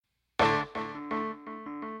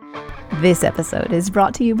This episode is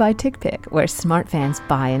brought to you by TickPick, where smart fans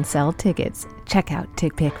buy and sell tickets. Check out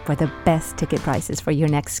TickPick for the best ticket prices for your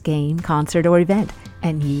next game, concert, or event,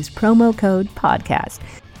 and use promo code PODCAST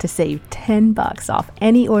to save $10 off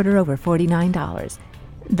any order over $49.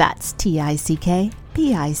 That's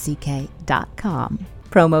TickPick.com.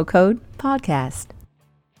 Promo code PODCAST.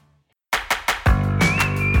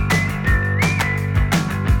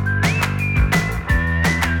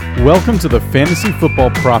 Welcome to the Fantasy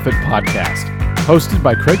Football Profit Podcast, hosted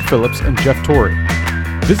by Craig Phillips and Jeff Torrey.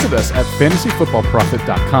 Visit us at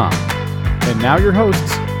fantasyfootballprofit.com. And now your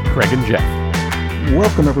hosts, Craig and Jeff.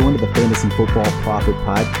 Welcome everyone to the Fantasy Football Profit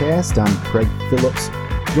Podcast. I'm Craig Phillips,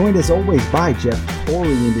 joined as always by Jeff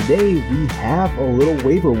Torrey. And today we have a little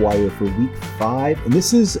waiver wire for Week 5. And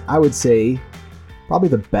this is, I would say, probably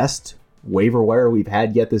the best waiver wire we've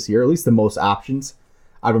had yet this year, at least the most options.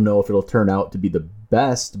 I don't know if it'll turn out to be the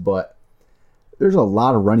best, but there's a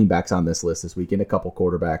lot of running backs on this list this week and a couple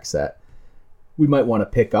quarterbacks that we might want to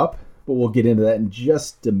pick up, but we'll get into that in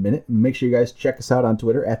just a minute. Make sure you guys check us out on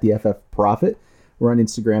Twitter at the FF Profit. We're on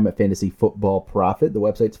Instagram at Fantasy Football Profit. The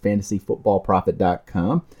website's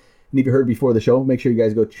fantasyfootballprofit.com. And if you heard before the show, make sure you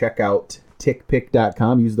guys go check out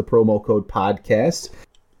tickpick.com. Use the promo code podcast.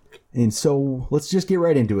 And so let's just get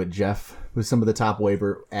right into it, Jeff, with some of the top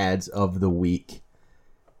waiver ads of the week.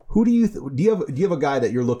 Who do you have a guy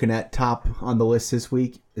that you're looking at top on the list this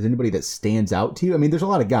week? Is anybody that stands out to you? I mean, there's a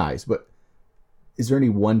lot of guys, but is there any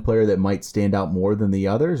one player that might stand out more than the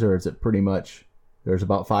others, or is it pretty much there's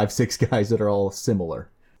about 5-6 guys that are all similar?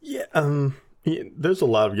 Yeah, there's a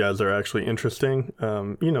lot of guys that are actually interesting.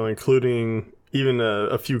 Including even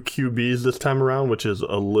a few QBs this time around, which is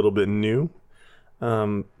a little bit new.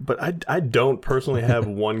 But I don't personally have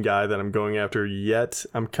one guy that I'm going after yet.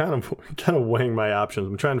 I'm kind of weighing my options.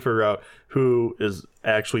 I'm trying to figure out who is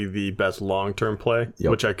actually the best long-term play,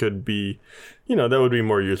 which I could be, that would be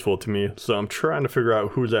more useful to me. So I'm trying to figure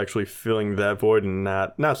out who's actually filling that void and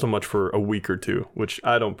not so much for a week or two, which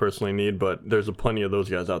I don't personally need, but there's plenty of those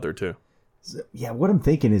guys out there too. So, yeah, what I'm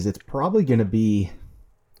thinking is it's probably going to be,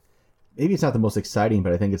 maybe it's not the most exciting,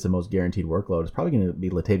 but I think it's the most guaranteed workload. It's probably going to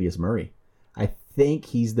be Latavius Murray. I think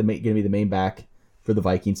he's going to be the main back for the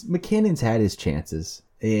Vikings. McKinnon's had his chances,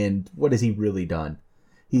 and what has he really done?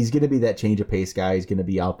 He's going to be that change of pace guy. He's going to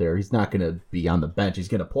be out there. He's not going to be on the bench. He's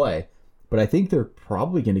going to play. But I think they're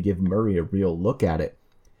probably going to give Murray a real look at it.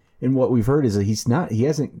 And what we've heard is that he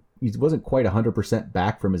wasn't quite 100%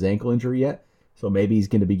 back from his ankle injury yet. So maybe he's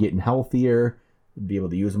going to be getting healthier, be able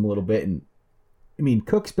to use him a little bit. And I mean,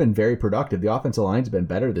 Cook's been very productive. The offensive line's been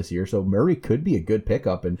better this year, so Murray could be a good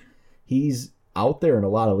pickup. And he's out there in a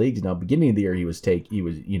lot of leagues now. Beginning of the year, he was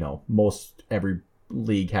most every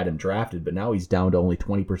league had him drafted, but now he's down to only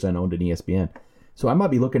 20% owned in ESPN. So I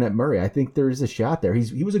might be looking at Murray. I think there is a shot there.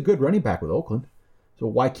 He was a good running back with Oakland, so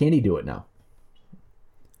why can't he do it now?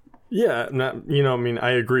 Yeah,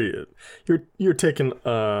 I agree. You're taking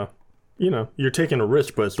you're taking a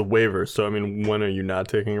risk, but it's the waiver. So I mean, when are you not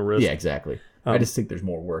taking a risk? Yeah, exactly. I just think there's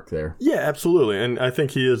more work there. Yeah, absolutely. And I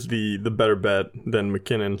think he is the better bet than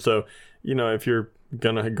McKinnon. So, if you're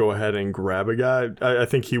going to go ahead and grab a guy, I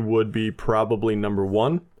think he would be probably number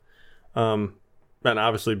one. And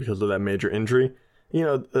obviously because of that major injury.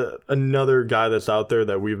 Another guy that's out there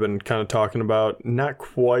that we've been kind of talking about, not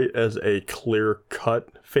quite as a clear-cut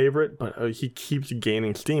favorite, but he keeps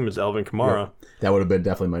gaining steam, is Alvin Kamara. Yeah, that would have been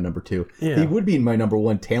definitely my number 2. Yeah. He would be my number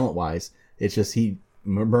 1 talent-wise. It's just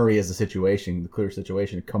Murray has the clear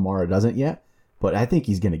situation. Kamara doesn't yet, but I think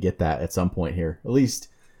he's going to get that at some point here. At least,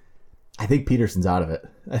 I think Peterson's out of it.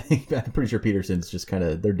 I'm pretty sure Peterson's just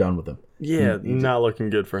they're done with him. Yeah, not looking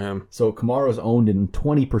good for him. So Kamara's owned in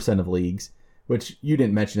 20% of leagues, which you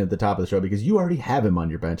didn't mention at the top of the show because you already have him on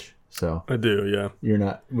your bench. So I do, yeah. You're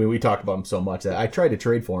not. I mean, we talked about him so much that I tried to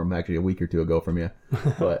trade for him actually a week or two ago from you,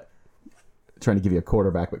 but trying to give you a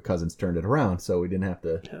quarterback, but Cousins turned it around, so we didn't have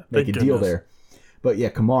to make a deal there. But yeah,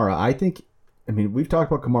 Kamara, we've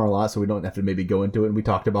talked about Kamara a lot, so we don't have to maybe go into it. And we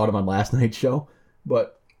talked about him on last night's show,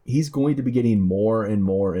 but he's going to be getting more and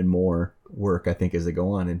more and more work, I think, as they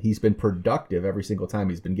go on. And he's been productive every single time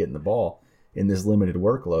he's been getting the ball in this limited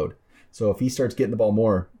workload. So if he starts getting the ball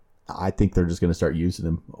more, I think they're just going to start using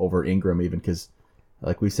him over Ingram even because,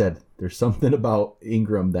 like we said, there's something about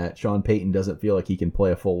Ingram that Sean Payton doesn't feel like he can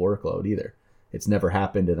play a full workload either. It's never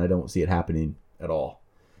happened, and I don't see it happening at all.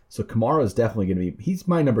 So Kamara is definitely going to be, he's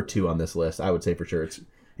my number 2 on this list, I would say for sure.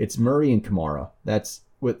 It's Murray and Kamara. That's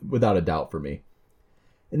without a doubt for me.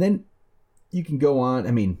 And then you can go on,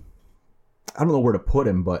 I don't know where to put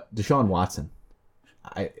him, but Deshaun Watson.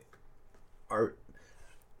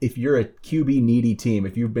 if you're a QB needy team,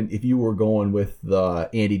 if you were going with the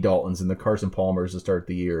Andy Daltons and the Carson Palmers to start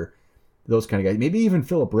the year, those kind of guys, maybe even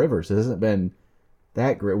Phillip Rivers, it hasn't been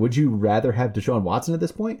that great. Would you rather have Deshaun Watson at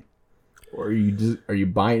this point, or are you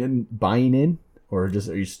buying in, or just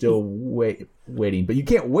are you still waiting? But you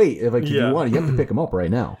can't wait if you want. You have to pick him up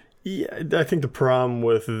right now. Yeah, I think the problem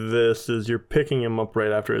with this is you're picking him up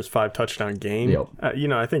right after his 5-touchdown game. Yep.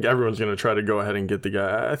 I think everyone's going to try to go ahead and get the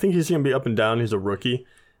guy. I think he's going to be up and down. He's a rookie.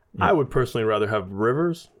 Yep. I would personally rather have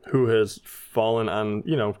Rivers, who has fallen on,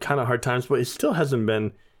 kind of hard times, but he still hasn't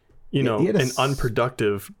been, an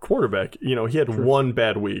unproductive quarterback. He had one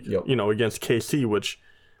bad week, against KC, which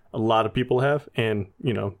a lot of people have. And,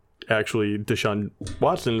 actually Deshaun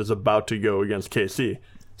Watson is about to go against KC.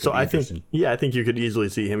 So I think you could easily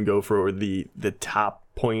see him go for the top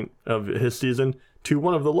point of his season to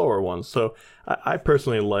one of the lower ones. So I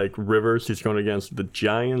personally like Rivers. He's going against the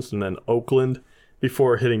Giants and then Oakland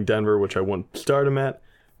before hitting Denver, which I wouldn't start him at.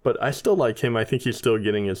 But I still like him. I think he's still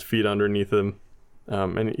getting his feet underneath him,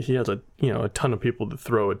 and he has a ton of people to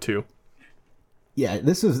throw it to. Yeah,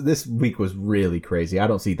 this week was really crazy. I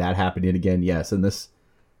don't see that happening again. Yes, and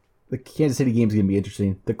the Kansas City game is going to be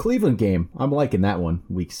interesting. The Cleveland game, I'm liking that one,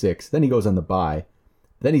 week 6. Then he goes on the bye.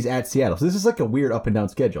 Then he's at Seattle. So this is like a weird up and down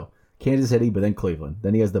schedule. Kansas City, but then Cleveland.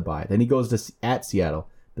 Then he has the bye. Then he goes at Seattle.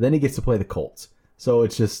 But then he gets to play the Colts. So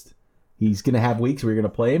it's just, he's going to have weeks where you're going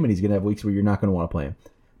to play him, and he's going to have weeks where you're not going to want to play him.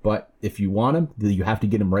 But if you want him, you have to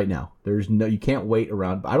get him right now. You can't wait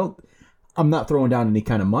around. I'm not throwing down any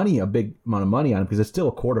kind of money, a big amount of money on him, because it's still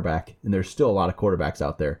a quarterback, and there's still a lot of quarterbacks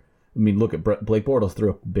out there. I mean, look at Blake Bortles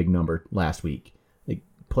threw a big number last week. Like,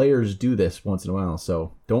 players do this once in a while,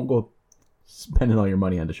 so don't go spending all your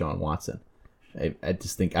money on Deshaun Watson.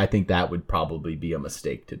 I think that would probably be a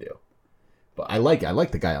mistake to do. But I like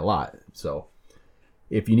the guy a lot. So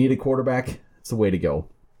if you need a quarterback, it's the way to go.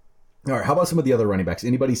 All right, how about some of the other running backs?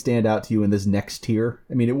 Anybody stand out to you in this next tier?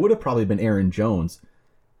 I mean, it would have probably been Aaron Jones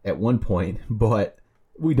at one point, but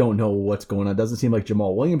we don't know what's going on. It doesn't seem like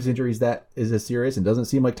Jamal Williams' injury is as serious, and doesn't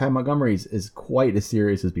seem like Ty Montgomery's is quite as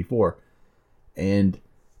serious as before. And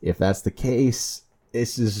if that's the case,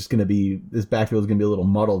 this backfield is going to be a little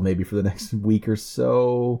muddled maybe for the next week or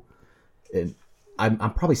so. And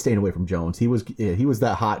I'm probably staying away from Jones. He was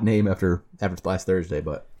that hot name after last Thursday,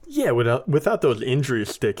 but yeah, without those injuries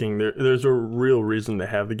sticking, there's a real reason to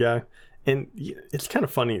have the guy. And it's kind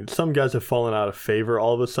of funny. Some guys have fallen out of favor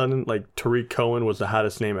all of a sudden. Like Tariq Cohen was the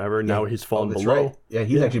hottest name ever. Now he's fallen below. Right. Yeah,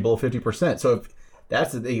 he's actually below 50%. So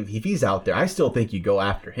if he's out there, I still think you go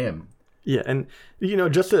after him. Yeah, and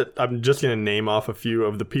I'm just going to name off a few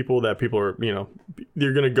of the people that people are,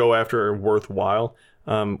 you're going to go after are worthwhile.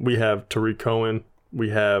 We have Tariq Cohen. We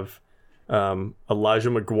have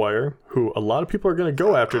Elijah McGuire, who a lot of people are going to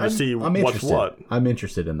go after to see what's what. I'm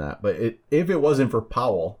interested in that. But if it wasn't for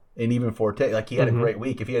Powell, and even Forte, like he had a great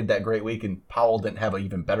week. If he had that great week and Powell didn't have an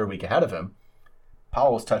even better week ahead of him,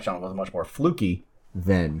 Powell's touchdown was much more fluky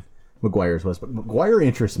than McGuire's was. But McGuire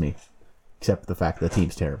interests me, except for the fact that the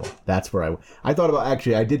team's terrible. That's where I thought about,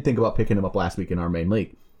 actually, I did think about picking him up last week in our main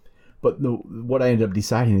league. But what I ended up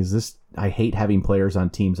deciding is I hate having players on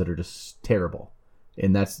teams that are just terrible.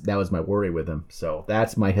 And that was my worry with him. So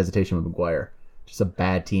that's my hesitation with McGuire. Just a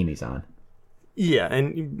bad team he's on. Yeah,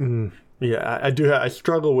 and... Yeah, I do. I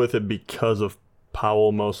struggle with it because of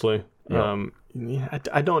Powell mostly. Yeah.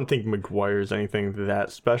 I don't think McGuire is anything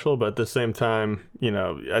that special, but at the same time,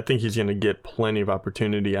 I think he's going to get plenty of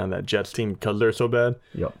opportunity on that Jets team because they're so bad.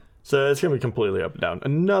 Yep. So it's going to be completely up and down.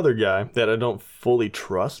 Another guy that I don't fully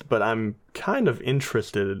trust, but I'm kind of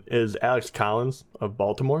interested in is Alex Collins of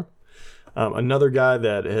Baltimore. Another guy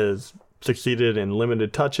that has succeeded in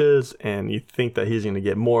limited touches, and you think that he's going to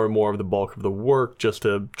get more and more of the bulk of the work just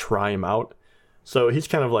to try him out. So he's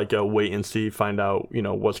kind of like a wait and see, find out,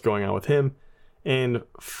 what's going on with him. And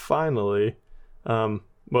finally,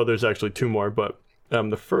 there's actually two more, but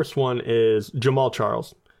the first one is Jamaal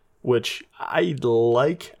Charles, which I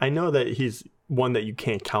like. I know that he's one that you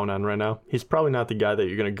can't count on right now. He's probably not the guy that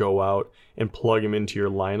you're going to go out and plug him into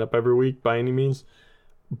your lineup every week by any means.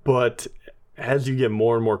 But as you get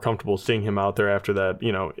more and more comfortable seeing him out there after that,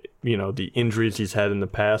 the injuries he's had in the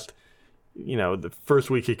past, the first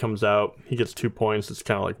week he comes out, he gets 2 points. It's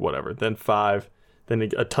kind of like whatever. Then 5, then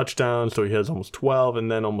a touchdown. So he has almost 12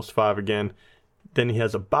 and then almost 5 again. Then he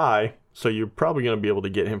has a bye. So you're probably going to be able to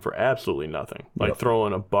get him for absolutely nothing, like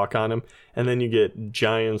throwing a buck on him. And then you get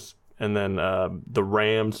Giants and then the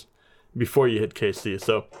Rams before you hit KC.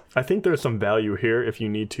 So I think there's some value here if you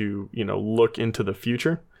need to, look into the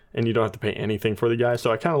future. And you don't have to pay anything for the guy.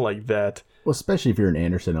 So I kind of like that. Well, especially if you're an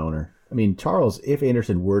Anderson owner. I mean, Charles, if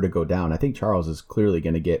Anderson were to go down, I think Charles is clearly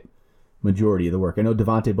going to get majority of the work. I know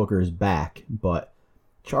Devontae Booker is back, but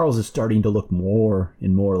Charles is starting to look more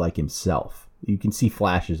and more like himself. You can see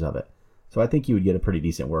flashes of it. So I think he would get a pretty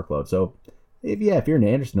decent workload. So if you're an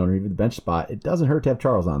Anderson owner, even the bench spot, it doesn't hurt to have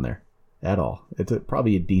Charles on there at all. It's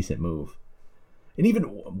probably a decent move. And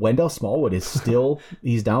even Wendell Smallwood is still,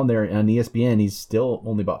 he's down there on ESPN. He's still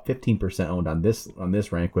only about 15% owned on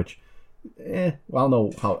this rank, which, I don't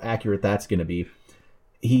know how accurate that's going to be.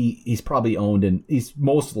 He's probably owned, and he's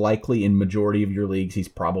most likely in majority of your leagues. He's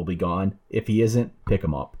probably gone. If he isn't, pick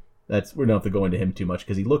him up. We don't have to go into him too much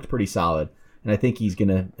because he looked pretty solid, and I think he's going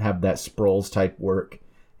to have that Sproles type work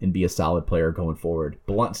and be a solid player going forward.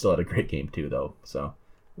 Blunt still had a great game too, though. So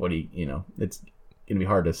it's going to be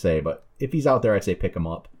hard to say, but if he's out there, I'd say pick him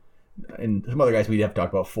up. And some other guys we'd have to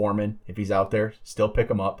talk about. Foreman, if he's out there, still pick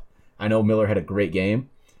him up. I know Miller had a great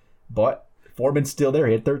game, but Foreman's still there.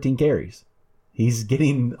 He had 13 carries. He's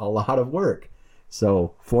getting a lot of work.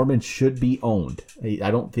 So Foreman should be owned. I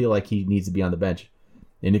don't feel like he needs to be on the bench.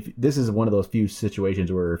 And if this is one of those few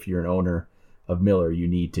situations where if you're an owner of Miller, you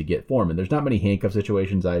need to get Foreman. There's not many handcuff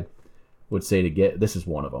situations I would say to get. This is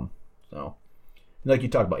one of them. So, like you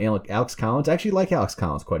talked about Alex Collins, I actually like Alex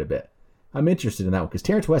Collins quite a bit. I'm interested in that one because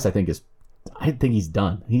Terrence West, I think he's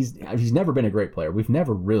done. He's never been a great player. We've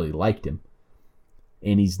never really liked him,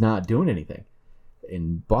 and he's not doing anything.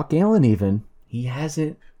 And Buck Allen, even he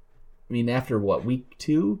hasn't. I mean, after week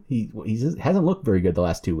 2, he hasn't looked very good the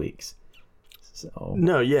last 2 weeks. So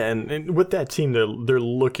no, yeah, and with that team, they're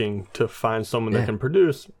looking to find someone that can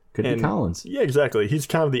produce. Could be Collins. Yeah, exactly. He's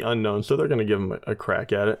kind of the unknown, so they're going to give him a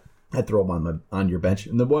crack at it. I'd throw him on your bench.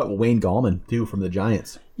 And Wayne Gallman, too, from the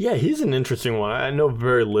Giants. Yeah, he's an interesting one. I know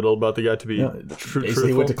very little about the guy to be truthful.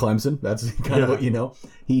 He went to Clemson. That's kind of what you know.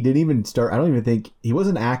 He didn't even start. I don't even think he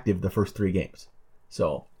wasn't active the first 3 games.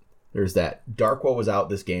 So there's that. Darkwa was out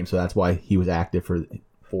this game, so that's why he was active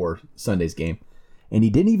for Sunday's game. And he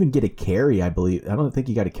didn't even get a carry, I believe. I don't think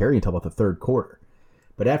he got a carry until about the third quarter.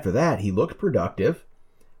 But after that, he looked productive.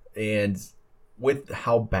 And with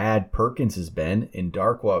how bad Perkins has been, and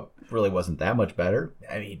Darkwa really wasn't that much better.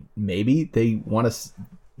 I mean, maybe they want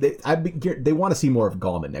to see more of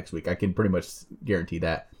Gallman next week. I can pretty much guarantee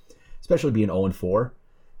that. Especially being 0-4.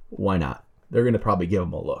 Why not? They're going to probably give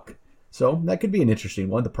him a look. So that could be an interesting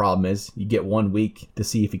one. The problem is you get 1 week to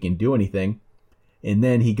see if he can do anything. And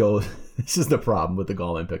then he goes, this is the problem with the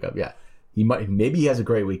Gallman pickup. Yeah, maybe he has a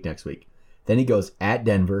great week next week. Then he goes at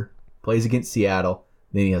Denver, plays against Seattle,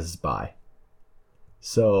 then he has his bye.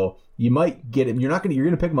 So you might get him. You're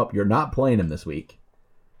going to pick him up. You're not playing him this week.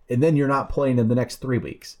 And then you're not playing him the next 3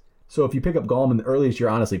 weeks. So if you pick up Gallman, the earliest you're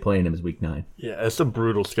honestly playing him is week 9. Yeah, it's a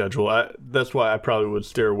brutal schedule. That's why I probably would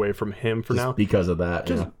steer away from him for now. Because of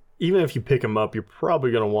that, Even if you pick him up, you're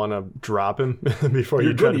probably going to want to drop him before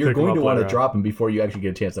you try to pick him up. You're going to want to drop him before you actually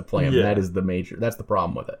get a chance to play him. Yeah. That's the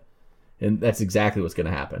problem with it. And that's exactly what's going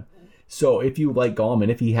to happen. So if you like Gallman,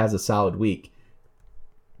 if he has a solid week,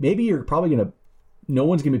 maybe you're probably going to, no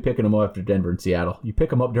one's going to be picking him up after Denver and Seattle. You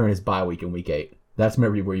pick him up during his bye week in week 8. That's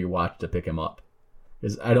maybe where you watch to pick him up.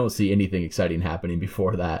 Because I don't see anything exciting happening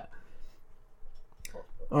before that.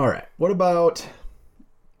 All right. What about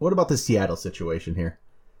the Seattle situation here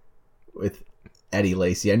with Eddie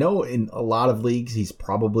Lacy? I know in a lot of leagues he's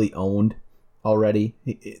probably owned already.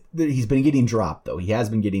 He's been getting dropped, though. He has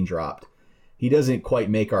been getting dropped. He doesn't quite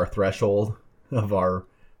make our threshold of our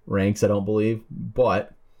ranks, I don't believe.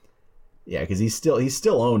 But, yeah, because he's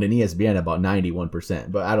still owned in ESPN about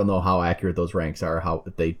 91%. But I don't know how accurate those ranks are,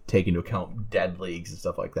 if they take into account dead leagues and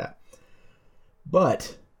stuff like that.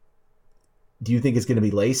 But do you think it's going to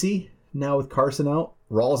be Lacy now with Carson out?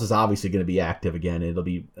 Rawls is obviously going to be active again. It'll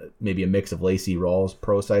be maybe a mix of Lacy, Rawls,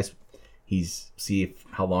 Procise. See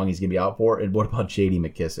how long he's going to be out for. And what about J.D.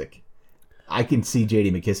 McKissic? I can see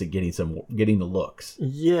J.D. McKissic getting the looks.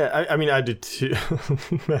 Yeah, I mean, I did too.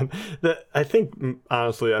 Man, I think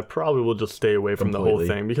honestly, I probably will just stay away from the whole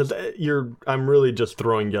thing because I'm really just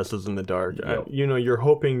throwing guesses in the dark. Yep. You're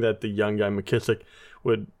hoping that the young guy McKissic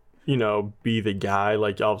would, be the guy.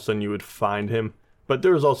 Like all of a sudden you would find him. But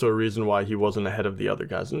there was also a reason why he wasn't ahead of the other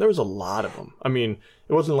guys, and there was a lot of them. I mean,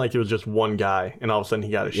 it wasn't like it was just one guy, and all of a sudden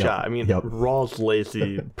he got a shot. I mean, Rawls,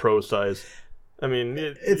 Lacy, Procise. I mean,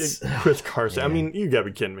 it's Chris Carson. Man. I mean, you gotta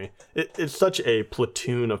be kidding me. It's such a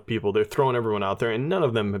platoon of people. They're throwing everyone out there, and none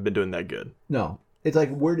of them have been doing that good. No, it's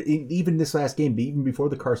like even this last game, even before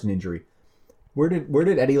the Carson injury, where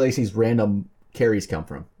did Eddie Lacy's random carries come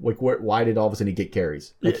from? Like, why did all of a sudden he get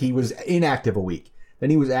carries? Like he was inactive a week, then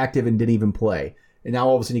he was active and didn't even play, and now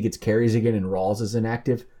all of a sudden he gets carries again, and Rawls is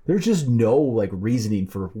inactive. There's just no reasoning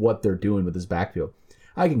for what they're doing with his backfield.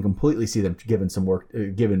 I can completely see them giving some work,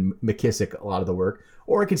 giving McKissick a lot of the work.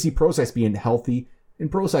 Or I can see Prosise being healthy,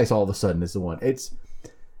 and Prosise all of a sudden is the one.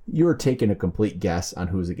 You're taking a complete guess on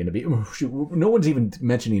who's it going to be. No one's even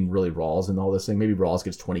mentioning really Rawls and all this thing. Maybe Rawls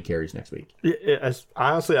gets 20 carries next week.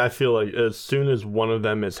 Honestly, I feel like as soon as one of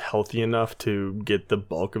them is healthy enough to get the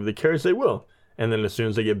bulk of the carries, they will. And then as soon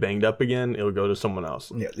as they get banged up again, it'll go to someone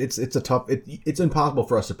else. Yeah, it's a tough. It's impossible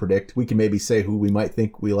for us to predict. We can maybe say who we might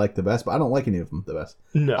think we like the best, but I don't like any of them the best.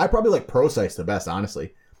 No, I probably like Prosise the best,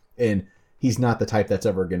 honestly. And he's not the type that's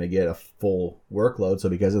ever going to get a full workload. So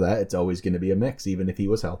because of that, it's always going to be a mix, even if he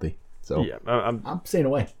was healthy. So yeah, I'm staying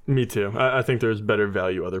away. Me too. I think there's better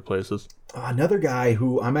value other places. Another guy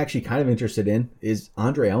who I'm actually kind of interested in is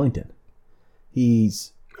Andre Ellington.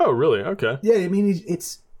 Oh, really? Okay. Yeah, I mean,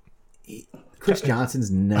 Chris Johnson's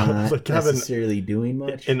not like necessarily doing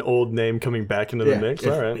much. An old name coming back into the mix.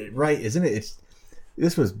 All right. Right, isn't it?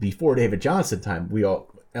 This was before David Johnson time.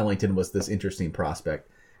 Ellington was this interesting prospect.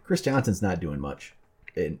 Chris Johnson's not doing much.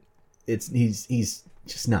 And he's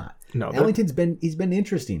just not. No, Ellington's been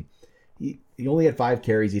interesting. He only had 5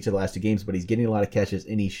 carries each of the last 2 games, but he's getting a lot of catches,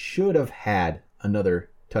 and he should have had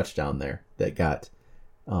another touchdown there that got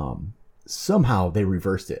somehow they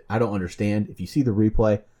reversed it. I don't understand. If you see the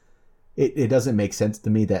replay, it doesn't make sense to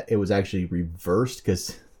me that it was actually reversed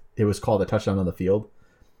because it was called a touchdown on the field.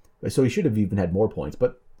 So he should have even had more points.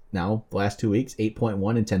 But now, the last 2 weeks,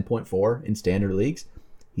 8.1 and 10.4 in standard leagues.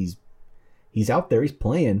 He's out there, he's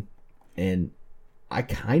playing, and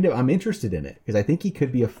I'm interested in it because I think he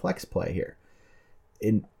could be a flex play here.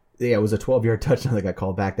 And yeah, it was a 12-yard touchdown that got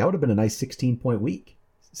called back. That would have been a nice 17-point week.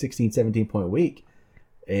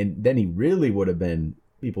 And then he really would have been,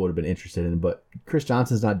 people would have been interested in him. But Chris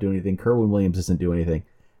Johnson's not doing anything. Kerwin Williams isn't doing anything.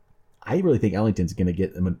 I really think Ellington's going to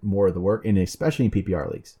get more of the work, and especially in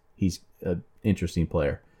PPR leagues. He's an interesting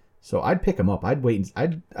player. So I'd pick him up. I'd wait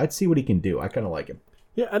and I'd see what he can do. I kind of like him.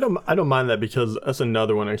 Yeah, I don't mind that because that's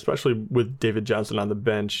another one, especially with David Johnson on the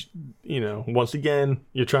bench. You know, once again,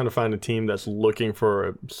 you're trying to find a team that's looking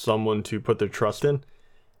for someone to put their trust in.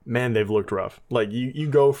 Man, they've looked rough. Like you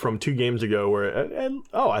go from 2 games ago where,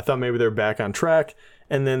 I thought maybe they're back on track,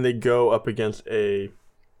 and then they go up against it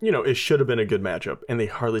should have been a good matchup, and they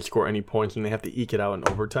hardly score any points, and they have to eke it out in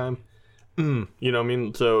overtime. You know what I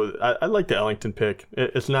mean? So I like the Ellington pick.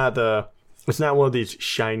 It's not one of these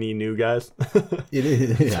shiny new guys. It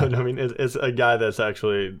is. Yeah. So, I mean, it's a guy that's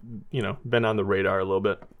actually, been on the radar a little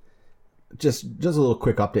bit. Just a little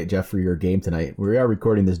quick update, Jeff, for your game tonight. We are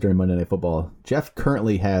recording this during Monday Night Football. Jeff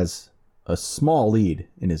currently has a small lead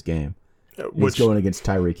in his game. He's going against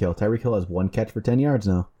Tyreek Hill. Tyreek Hill has 1 catch for 10 yards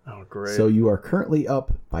now. Oh, great. So you are currently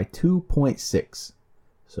up by 2.6.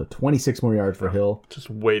 So 26 more yards for Hill. Just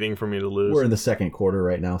waiting for me to lose. We're in the second quarter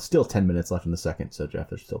right now. Still 10 minutes left in the second. So, Jeff,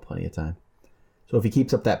 there's still plenty of time. So if he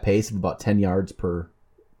keeps up that pace of about 10 yards per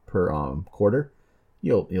quarter,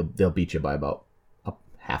 they'll beat you by about a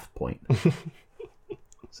half point.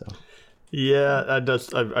 So yeah, that does.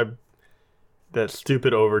 That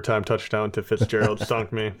stupid overtime touchdown to Fitzgerald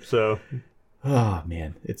stunk me. So oh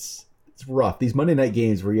man, it's rough. These Monday night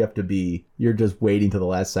games where you're just waiting to the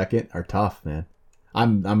last second are tough, man.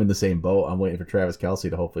 I'm in the same boat. I'm waiting for Travis Kelce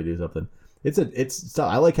to hopefully do something. It's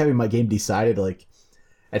tough. I like having my game decided like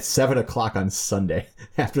at 7:00 on Sunday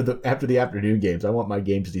after the afternoon games. I want my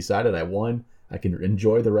games decided. I won. I can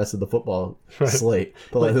enjoy the rest of the football slate.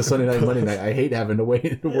 But like the Sunday night, Monday night, I hate having to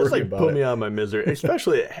wait to worry about it. Put me out of my misery.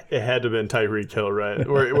 Especially it had to have been Tyreek Hill, right?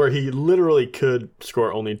 Where he literally could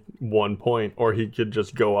score only 1 point, or he could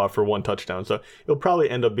just go off for 1 touchdown. So it'll probably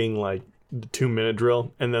end up being like the 2-minute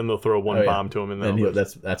drill, and then they'll throw one bomb to him, and then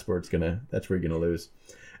that's where you're gonna lose.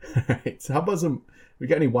 All right. So how about we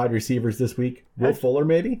got any wide receivers this week? Will Fuller,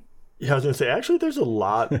 maybe? Yeah, I was going to say, actually, there's a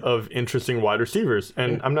lot of interesting wide receivers.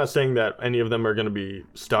 And I'm not saying that any of them are going to be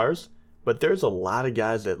stars, but there's a lot of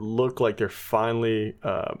guys that look like they're finally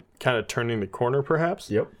kind of turning the corner, perhaps.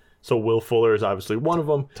 Yep. So Will Fuller is obviously one of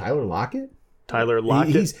them. Tyler Lockett? Tyler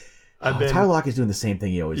Lockett. Tyler Lockett's doing the same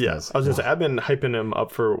thing he always does. I was going to say, I've been hyping him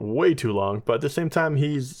up for way too long, but at the same time,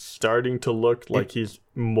 he's starting to look like he's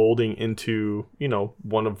molding into,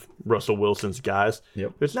 one of Russell Wilson's guys.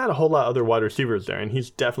 Yep. There's not a whole lot of other wide receivers there, and he's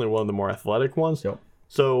definitely one of the more athletic ones. Yep.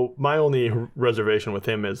 So my only reservation with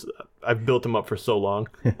him is I've built him up for so long.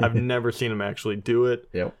 I've never seen him actually do it.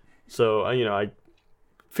 Yep. So, I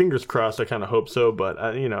fingers crossed, I kind of hope so, but,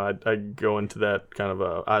 I go into that kind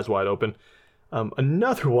of eyes wide open.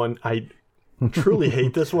 Another one, I truly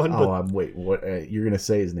hate this one. But, wait, what? You're gonna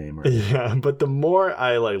say his name, right? Yeah, but the more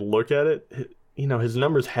I look at it, his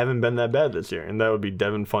numbers haven't been that bad this year, and that would be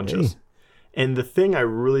Devin Funchess. Hey. And the thing I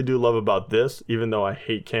really do love about this, even though I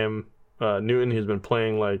hate Cam Newton. He's been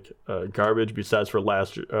playing like garbage besides for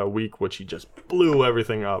last week, which he just blew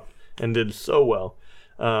everything up and did so well.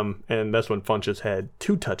 And that's when Funchess had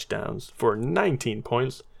 2 touchdowns for 19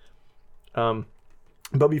 points.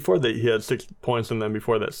 But before that, he had 6 points, and then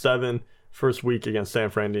before that, 7. First week against San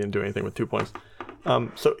Fran, didn't do anything with 2 points.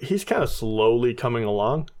 So he's kind of slowly coming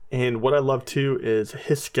along. And what I love, too, is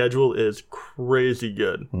his schedule is crazy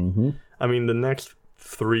good. Mm-hmm. I mean, the next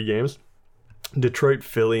 3 games, Detroit,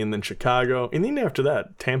 Philly, and then Chicago. And then after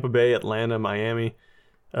that, Tampa Bay, Atlanta, Miami,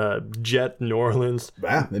 Jet, New Orleans.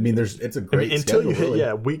 Yeah, I mean, it's a great until schedule, you hit,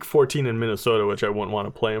 really. week 14 in Minnesota, which I wouldn't want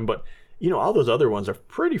to play him. But, all those other ones are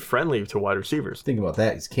pretty friendly to wide receivers. Think about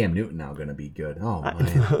that. Is Cam Newton now going to be good? Oh,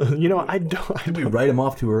 man. I don't. Did we write him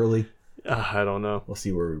off too early? I don't know. We'll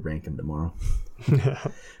see where we rank him tomorrow. Yeah.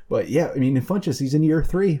 But yeah, I mean, in Funchess, he's in year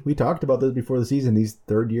 3. We talked about this before the season. These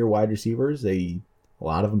third-year wide receivers, a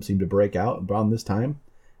lot of them seem to break out around this time.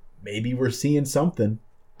 Maybe we're seeing something.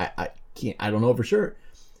 I don't know for sure.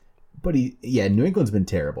 But New England's been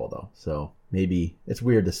terrible though, so maybe it's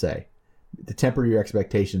weird to say. To temper your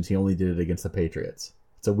expectations, he only did it against the Patriots.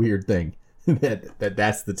 It's a weird thing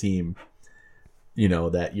that's the team,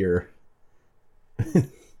 that you're.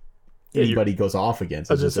 Anybody goes off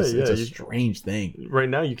against. It's a strange thing. Right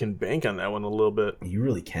now, you can bank on that one a little bit. You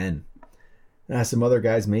really can. Some other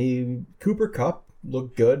guys, maybe Cooper Kupp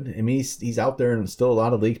looked good. I mean, he's out there and still a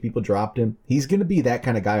lot of leagues. People dropped him. He's going to be that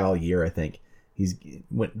kind of guy all year, I think.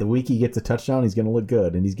 The week he gets a touchdown, he's going to look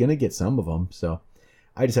good, and he's going to get some of them. So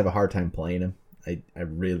I just have a hard time playing him. I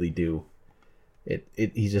really do.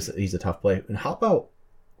 He's a tough player. And how about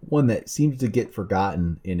one that seems to get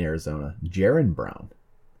forgotten in Arizona? Jaron Brown.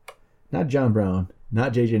 Not John Brown,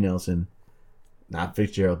 not J.J. Nelson, not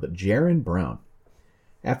Fitzgerald, but Jaron Brown.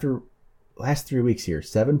 After last 3 weeks here,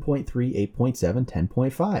 7.3, 8.7,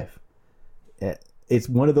 10.5. It's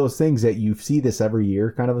one of those things that you see this every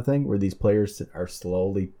year kind of a thing where these players are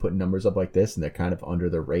slowly putting numbers up like this and they're kind of under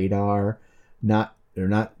the radar. They're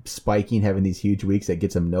not spiking, having these huge weeks that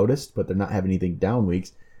gets them noticed, but they're not having anything down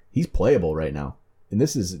weeks. He's playable right now. And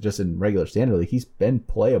this is just in regular standard league. He's been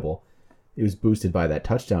playable. It was boosted by that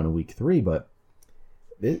touchdown in week 3, but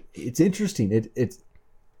it's interesting.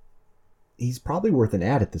 He's probably worth an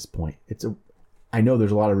ad at this point. I know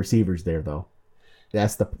there's a lot of receivers there though.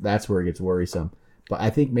 That's where it gets worrisome. But I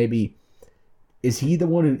think maybe is he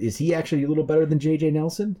actually a little better than J.J.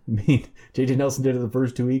 Nelson? I mean, J.J. Nelson did it the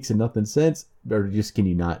first 2 weeks and nothing since, or just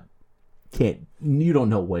you don't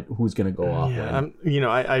know who's going to go off. Yeah,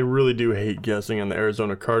 I really do hate guessing on the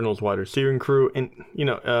Arizona Cardinals wide receiving crew, and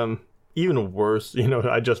even worse,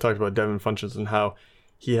 I just talked about Devin Funchess and how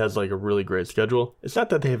he has like a really great schedule. It's not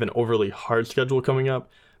that they have an overly hard schedule coming up,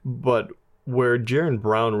 but where Jaron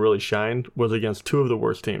Brown really shined was against 2 of the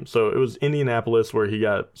worst teams. So it was Indianapolis, where he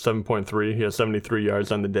got 7.3. He had 73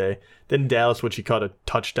 yards on the day. Then Dallas, which he caught a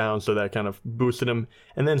touchdown, so that kind of boosted him.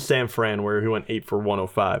 And then San Fran, where he went 8 for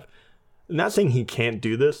 105. Not saying he can't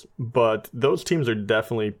do this, but those teams are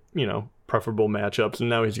definitely, preferable matchups. And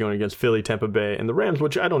now he's going against Philly, Tampa Bay, and the Rams,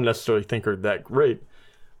 which I don't necessarily think are that great.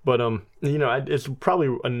 But, it's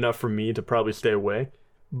probably enough for me to probably stay away.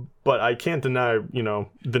 But I can't deny,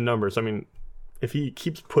 the numbers. I mean, if he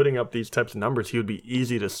keeps putting up these types of numbers, he would be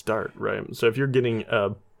easy to start, right? So if you're getting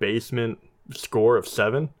a basement score of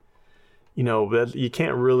 7, you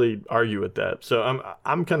can't really argue with that. So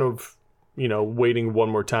I'm kind of, waiting one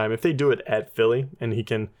more time. If they do it at Philly and he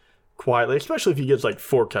can quietly, especially if he gets like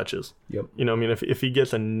 4 catches. Yep. If he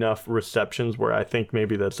gets enough receptions where I think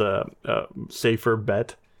maybe that's a safer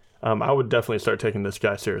bet, I would definitely start taking this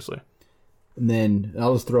guy seriously. And then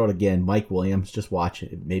I'll just throw it again. Mike Williams, just watch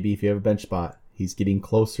it. Maybe if you have a bench spot, he's getting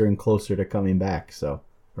closer and closer to coming back.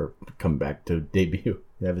 Or coming back to debut.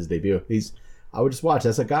 Have his debut. I would just watch.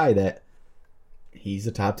 That's a guy that he's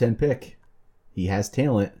a top 10 pick. He has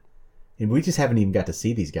talent. And we just haven't even got to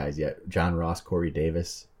see these guys yet. John Ross, Corey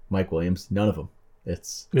Davis, Mike Williams, none of them. I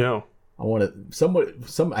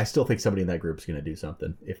still think somebody in that group is going to do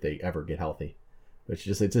something if they ever get healthy.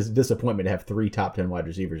 It's a disappointment to have 3 top 10 wide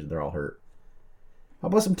receivers and they're all hurt. How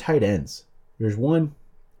about some tight ends? There's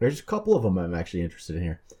a couple of them I'm actually interested in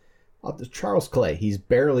here. Charles Clay, he's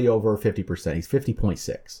barely over 50%. He's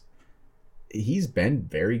 50.6. He's been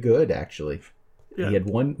very good, actually. Yeah. He had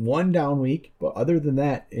one down week, but other than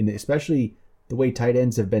that, and especially the way tight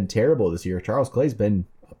ends have been terrible this year, Charles Clay's been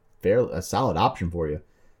a solid option for you.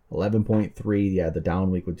 11.3, the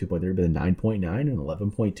down week with 2.3, but then 9.9 and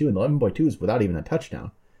 11.2. And 11.2 is without even a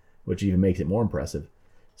touchdown, which even makes it more impressive.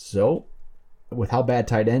 So, with how bad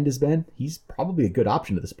tight end has been, he's probably a good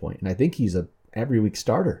option at this point. And I think he's a every week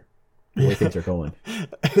starter. the way things are going.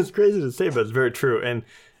 It's crazy to say, but it's very true. And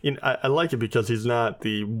I like it because he's not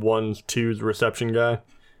the 1-2 reception guy.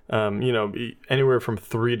 Anywhere from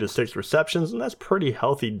 3 to 6 receptions, and that's pretty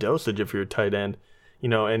healthy dosage if you're a tight end.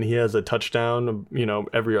 And he has a touchdown,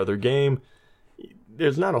 every other game.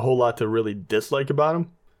 There's not a whole lot to really dislike about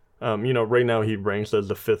him. Right now he ranks as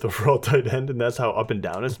the 5th overall tight end, and that's how up and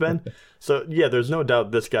down it's been. So, yeah, there's no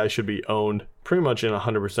doubt this guy should be owned pretty much in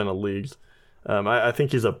 100% of leagues. I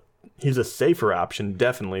think he's a safer option,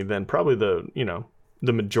 definitely, than probably the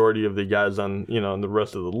majority of the guys on the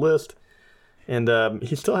rest of the list. And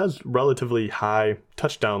he still has relatively high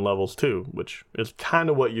touchdown levels, too, which is kind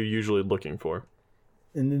of what you're usually looking for.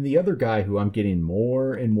 And then the other guy who I'm getting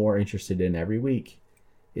more and more interested in every week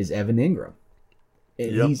is Evan Ingram.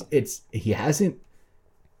 Yep.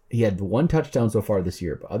 He had 1 touchdown so far this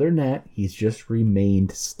year, but other than that, he's just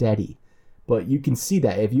remained steady. But you can see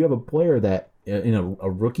that if you have a player that, a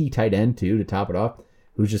rookie tight end too, to top it off,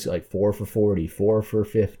 who's just like 4 for 40, 4 for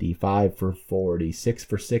 50, 5 for 40, 6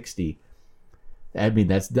 for 60. I mean,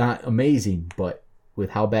 that's not amazing, but with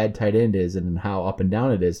how bad tight end is and how up and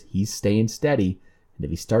down it is, he's staying steady. And if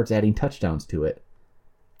he starts adding touchdowns to it,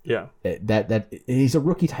 yeah, that he's a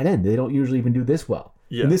rookie tight end. They don't usually even do this well.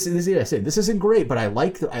 Yeah, and this isn't great, but I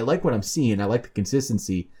like what I'm seeing. I like the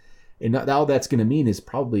consistency, and all that's going to mean is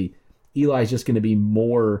probably Eli's just going to be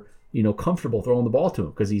more comfortable throwing the ball to him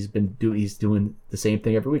because he's doing the same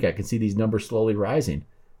thing every week. I can see these numbers slowly rising.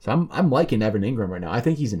 So I'm liking Evan Ingram right now. I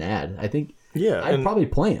think he's an ad. I think I'd probably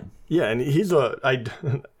play him. Yeah,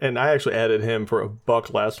 and I actually added him for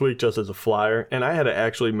 $1 last week just as a flyer, and I had to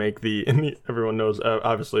actually make everyone knows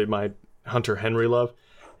obviously my Hunter Henry love,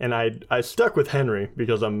 and I stuck with Henry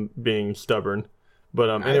because I'm being stubborn, but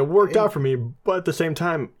and it worked out for me. But at the same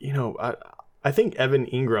time, I think Evan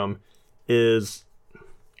Ingram is,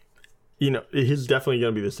 he's definitely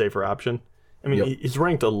going to be the safer option. I mean, Yep. He's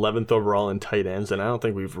ranked 11th overall in tight ends, and I don't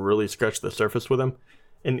think we've really scratched the surface with him.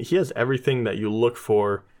 And he has everything that you look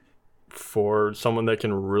for someone that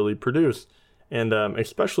can really produce. And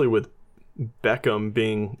especially with Beckham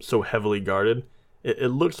being so heavily guarded,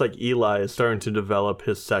 it looks like Eli is starting to develop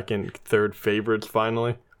his second, third favorites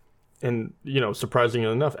finally. And,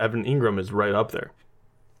 surprisingly enough, Evan Ingram is right up there.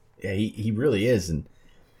 Yeah, he really is. And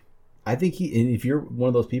I think if you're one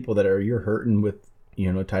of those people you're hurting with,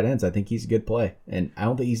 tight ends, I think he's a good play. And I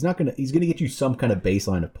don't think he's going to get you some kind of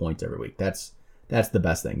baseline of points every week. That's the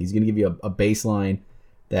best thing. He's going to give you a baseline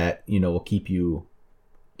that, will keep you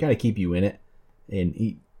in it.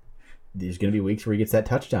 And there's going to be weeks where he gets that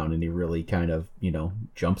touchdown and he really kind of,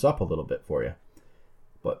 jumps up a little bit for you.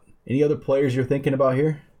 But any other players you're thinking about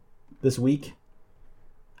here this week?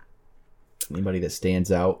 Anybody that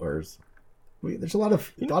stands out there's a lot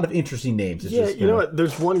of interesting names. It's what?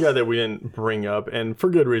 There's one guy that we didn't bring up, and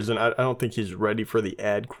for good reason. I don't think he's ready for the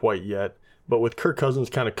ad quite yet. But with Kirk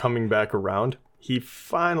Cousins kind of coming back around, he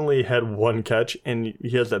finally had 1 catch, and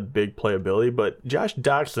he has that big playability. But Josh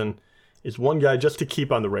Doctson is one guy just to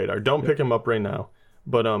keep on the radar. Don't pick him up right now.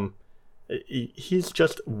 But he's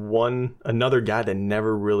just another guy that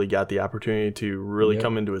never really got the opportunity to really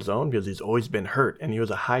come into his own because he's always been hurt, and he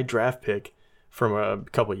was a high draft pick from a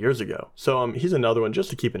couple of years ago. So he's another one just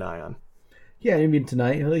to keep an eye on. Yeah, I mean,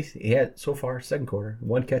 tonight, at least he had, so far, second quarter,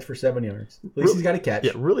 1 catch for 7 yards. At least he's got a catch.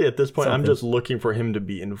 Yeah, really at this point, I'm just looking for him to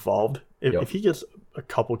be involved. If he gets a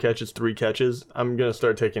couple catches, 3 catches, I'm going to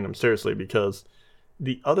start taking him seriously because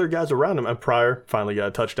the other guys around him, Pryor finally got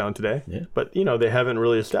a touchdown today, but, they haven't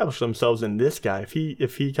really established themselves in this guy.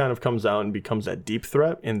 If he kind of comes out and becomes that deep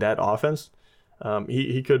threat in that offense,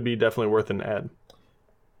 he could be definitely worth an ad.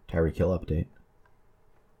 Tyreek Hill update.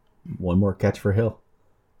 1 more catch for Hill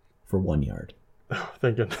for 1 yard. Oh,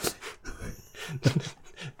 thank goodness.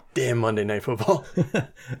 Damn Monday Night Football.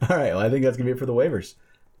 All right, well, I think that's going to be it for the waivers.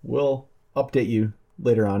 We'll update you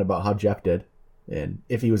later on about how Jeff did and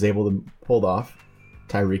if he was able to pull off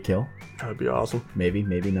Tyreek Hill. That would be awesome. Maybe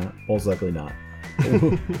not. Most likely not.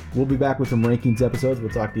 We'll be back with some rankings episodes.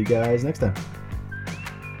 We'll talk to you guys next time.